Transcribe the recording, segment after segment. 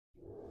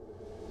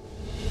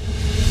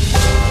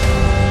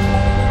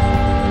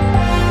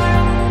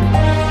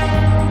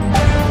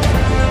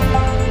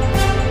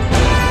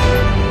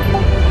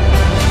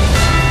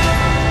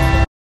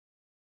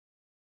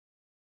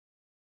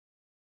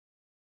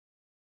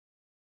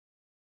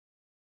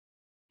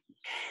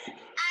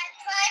I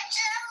pledge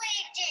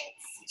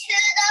allegiance to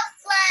the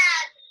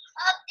flag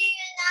of the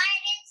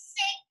United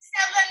States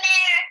of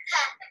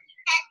America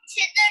and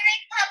to the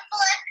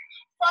republic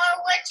for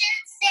which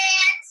it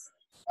stands,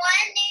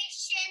 one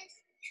nation,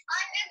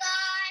 under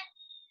God,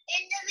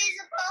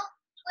 indivisible,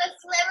 with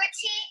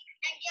liberty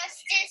and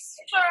justice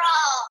for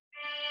all.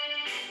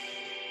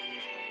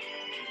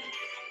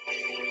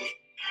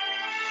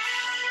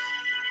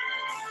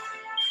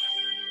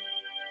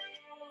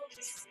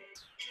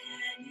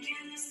 Can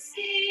you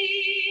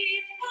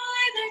see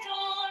by the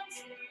dawn's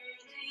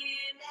early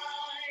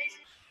light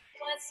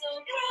what so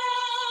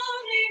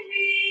proudly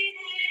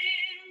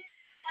reading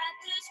at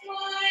the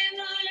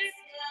twilight's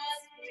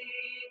last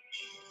gleam?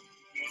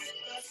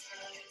 Christmas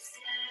stripes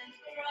and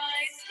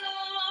bright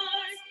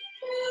stars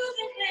through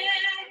the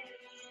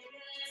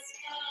perilous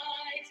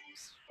night,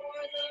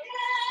 for the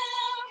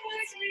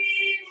ramparts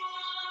we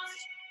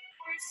watched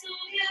were so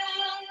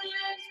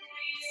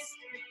gallantly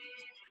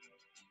streamed.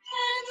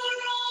 And the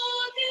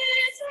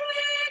rockets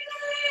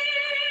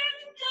crackling,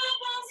 the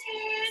bombs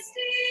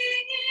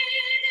bursting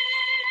in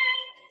air,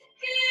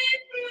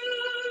 gave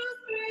proof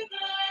through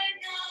the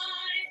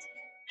night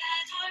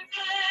that our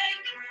flag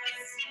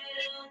was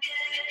still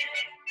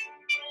there.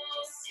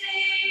 Oh,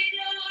 say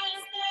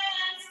does that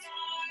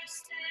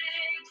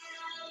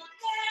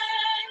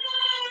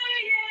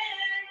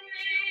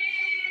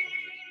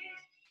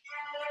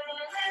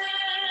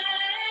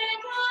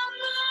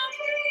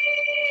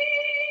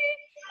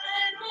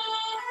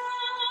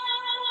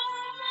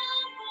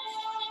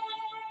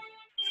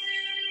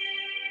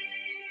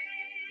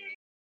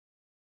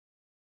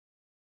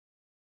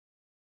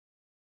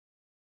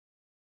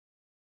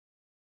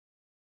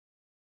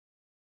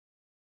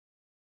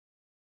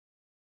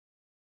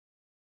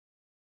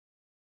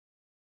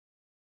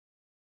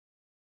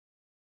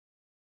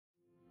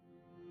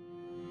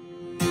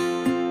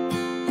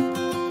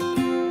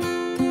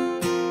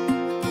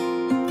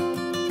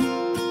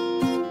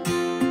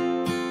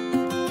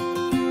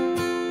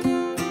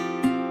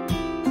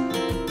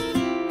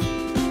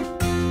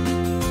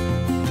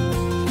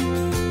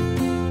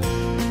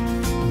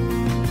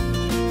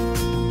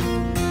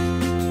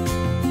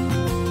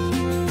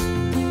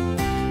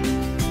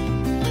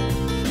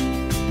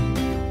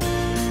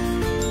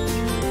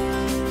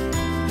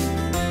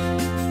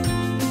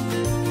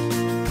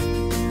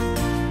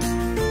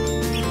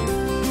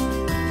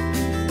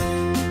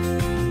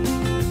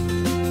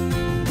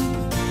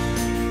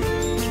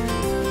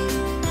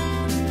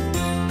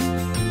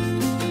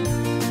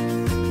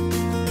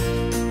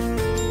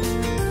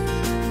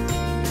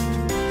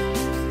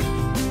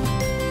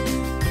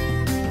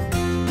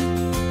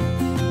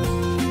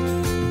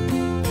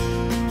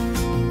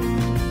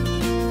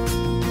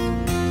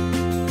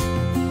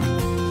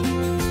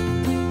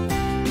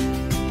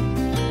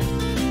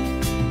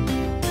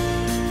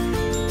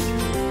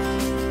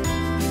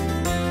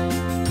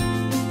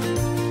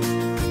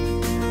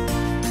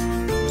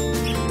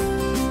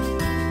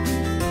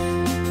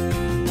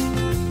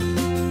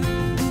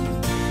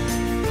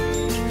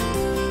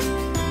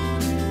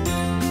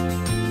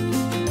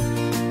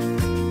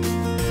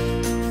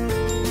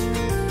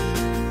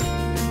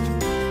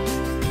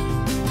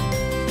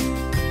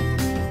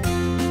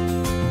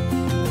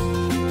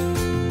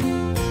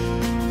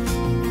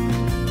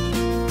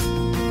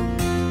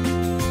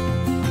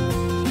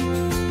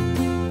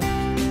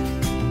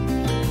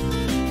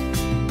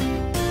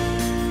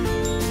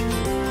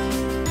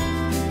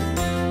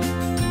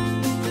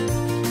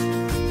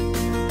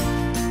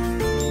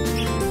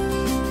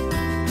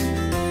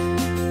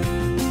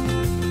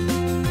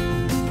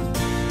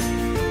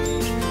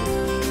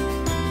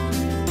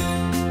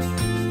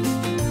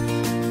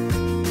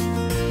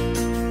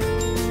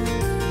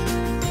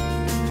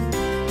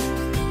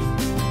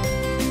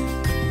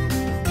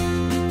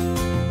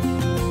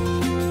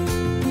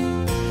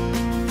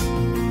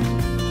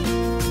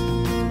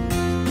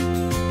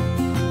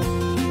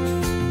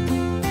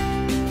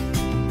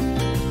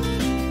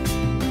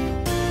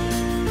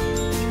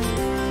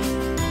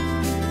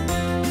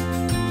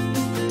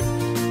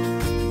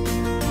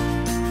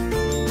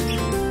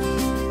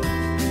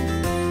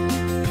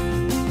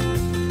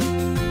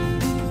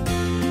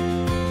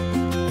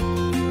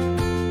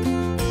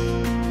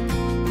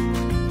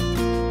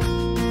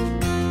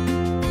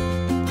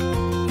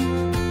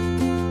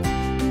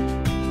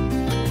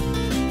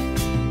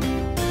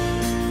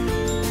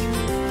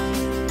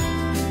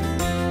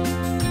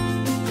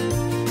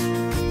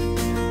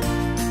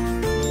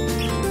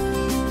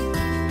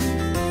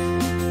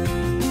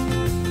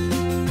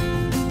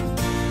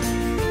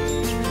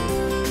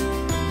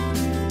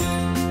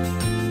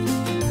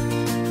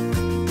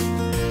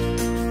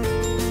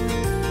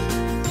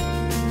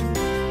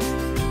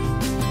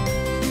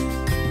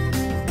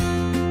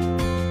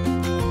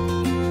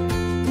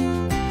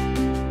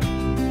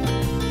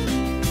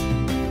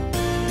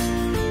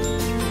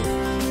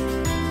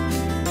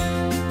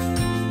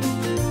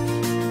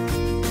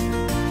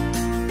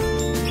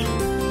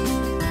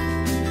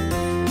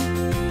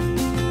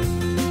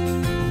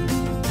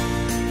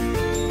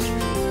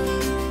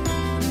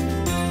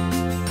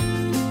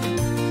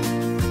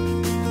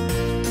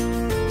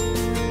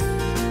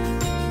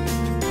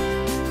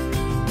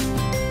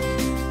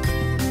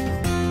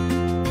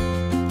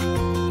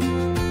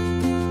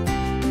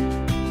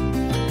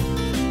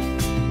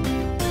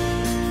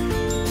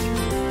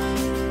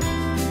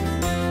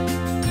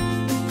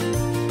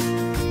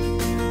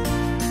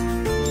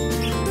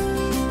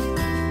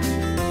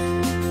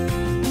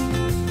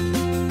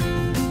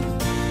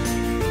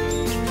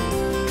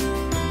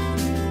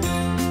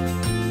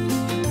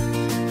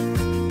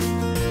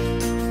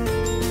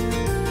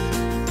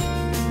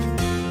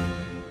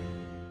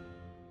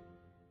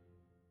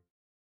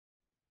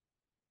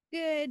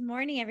Good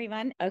morning,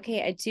 everyone.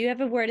 Okay, I do have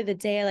a word of the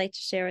day I like to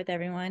share with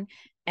everyone.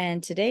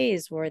 And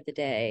today's word of the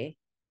day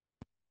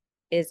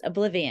is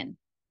oblivion.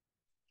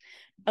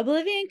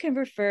 Oblivion can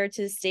refer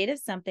to the state of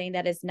something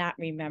that is not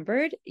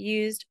remembered,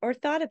 used, or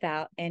thought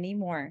about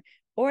anymore,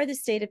 or the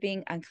state of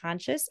being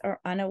unconscious or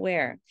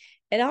unaware.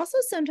 It also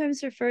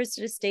sometimes refers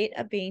to the state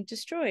of being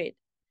destroyed.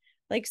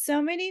 Like so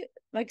many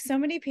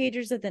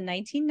pagers of the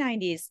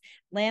 1990s,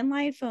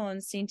 landline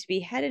phones seem to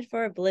be headed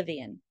for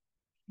oblivion.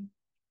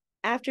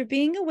 After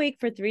being awake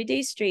for 3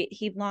 days straight,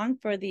 he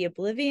longed for the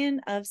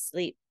oblivion of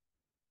sleep.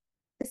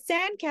 The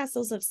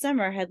sandcastles of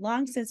summer had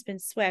long since been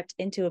swept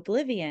into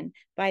oblivion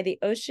by the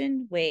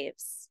ocean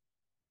waves.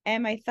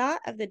 And my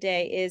thought of the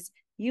day is,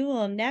 you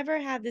will never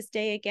have this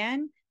day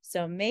again,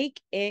 so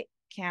make it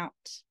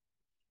count.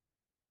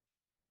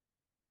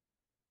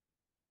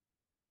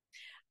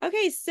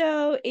 Okay,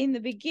 so in the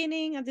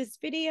beginning of this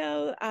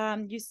video,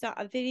 you saw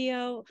a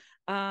video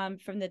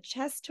from the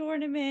chess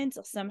tournament,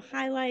 some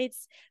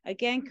highlights.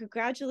 Again,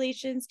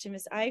 congratulations to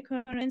Miss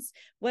Iaconus.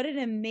 What an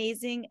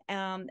amazing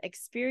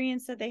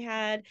experience that they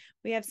had.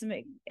 We have some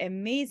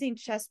amazing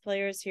chess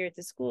players here at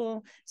the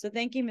school. So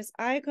thank you, Miss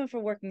Iacon,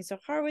 for working so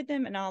hard with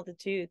them, and all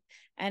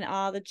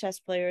the chess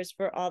players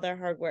for all their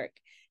hard work.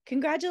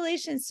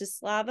 Congratulations to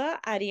Slava,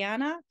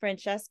 Ariana,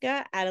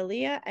 Francesca,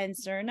 Adelia, and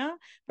Serna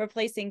for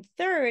placing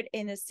third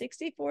in the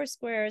 64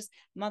 Squares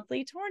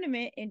monthly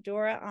tournament in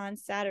Dora on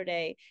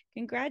Saturday.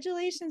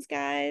 Congratulations,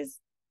 guys.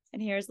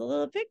 And here's a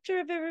little picture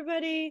of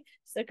everybody.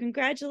 So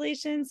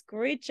congratulations.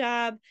 Great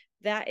job.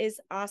 That is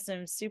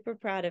awesome. Super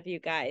proud of you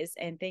guys.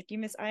 And thank you,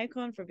 Miss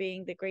Iacon, for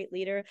being the great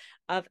leader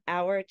of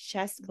our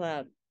chess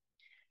club.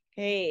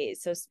 Okay,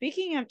 so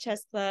speaking of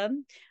chess club,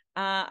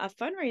 a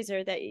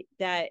fundraiser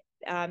that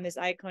Ms.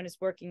 Iacon is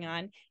working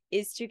on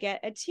is to get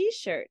a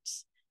T-shirt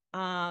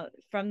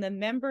from the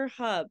member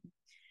hub.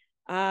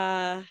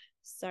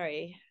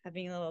 Sorry,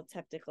 having a little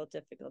technical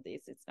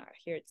difficulties. It's not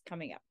here. It's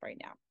coming up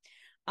right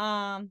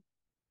now.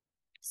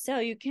 So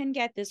you can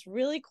get this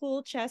really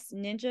cool Chess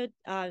Ninja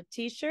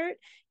T-shirt.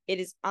 It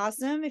is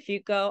awesome if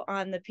you go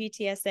on the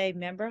PTSA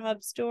member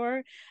hub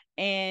store,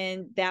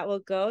 and that will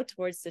go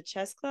towards the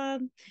chess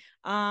club.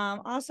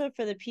 Also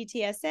for the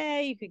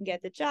PTSA, you can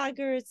get the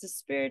joggers, the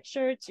spirit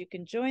shirts. You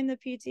can join the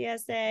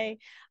PTSA.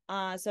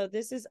 So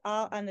this is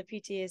all on the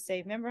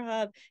PTSA member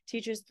hub.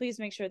 Teachers, please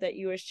make sure that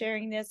you are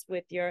sharing this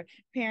with your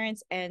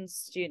parents and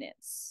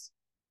students.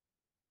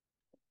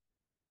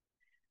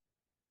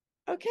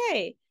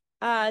 Okay.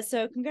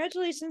 So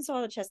congratulations to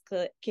all the chess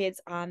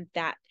kids on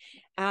that.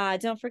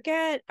 Don't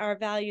forget, our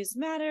values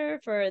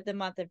matter for the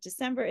month of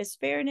December is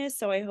fairness.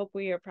 So I hope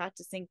we are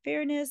practicing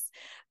fairness.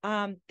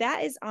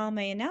 That is all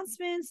my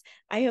announcements.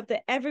 I hope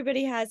that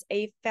everybody has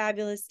a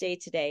fabulous day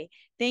today.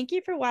 Thank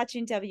you for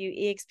watching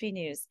WEXP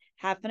News.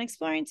 Have fun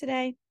exploring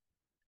today.